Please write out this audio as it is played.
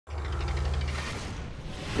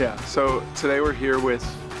Yeah, so today we're here with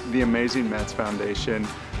the Amazin Mets Foundation.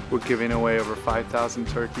 We're giving away over 5,000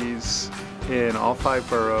 turkeys in all 5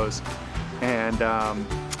 boroughs, and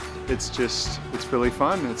it's really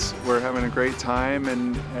fun. We're having a great time,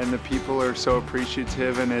 and the people are so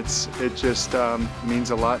appreciative, and it just means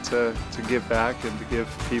a lot to give back and to give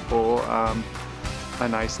people a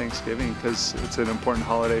nice Thanksgiving, because it's an important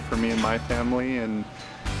holiday for me and my family, and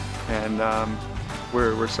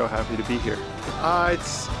we're so happy to be here.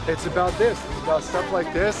 It's about this. It's about stuff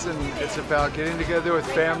like this, and it's about getting together with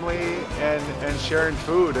family and sharing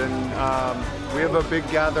food. And we have a big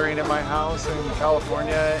gathering at my house in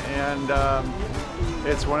California, and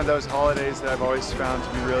it's one of those holidays that I've always found to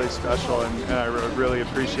be really special, and I really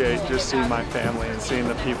appreciate just seeing my family and seeing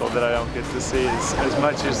the people that I don't get to see as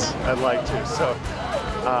much as I'd like to. So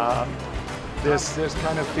this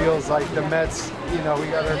kind of feels like the Mets, you know, we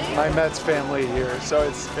got my Mets family here. So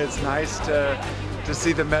it's nice to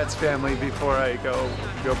see the Mets family before I go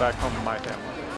back home to my family.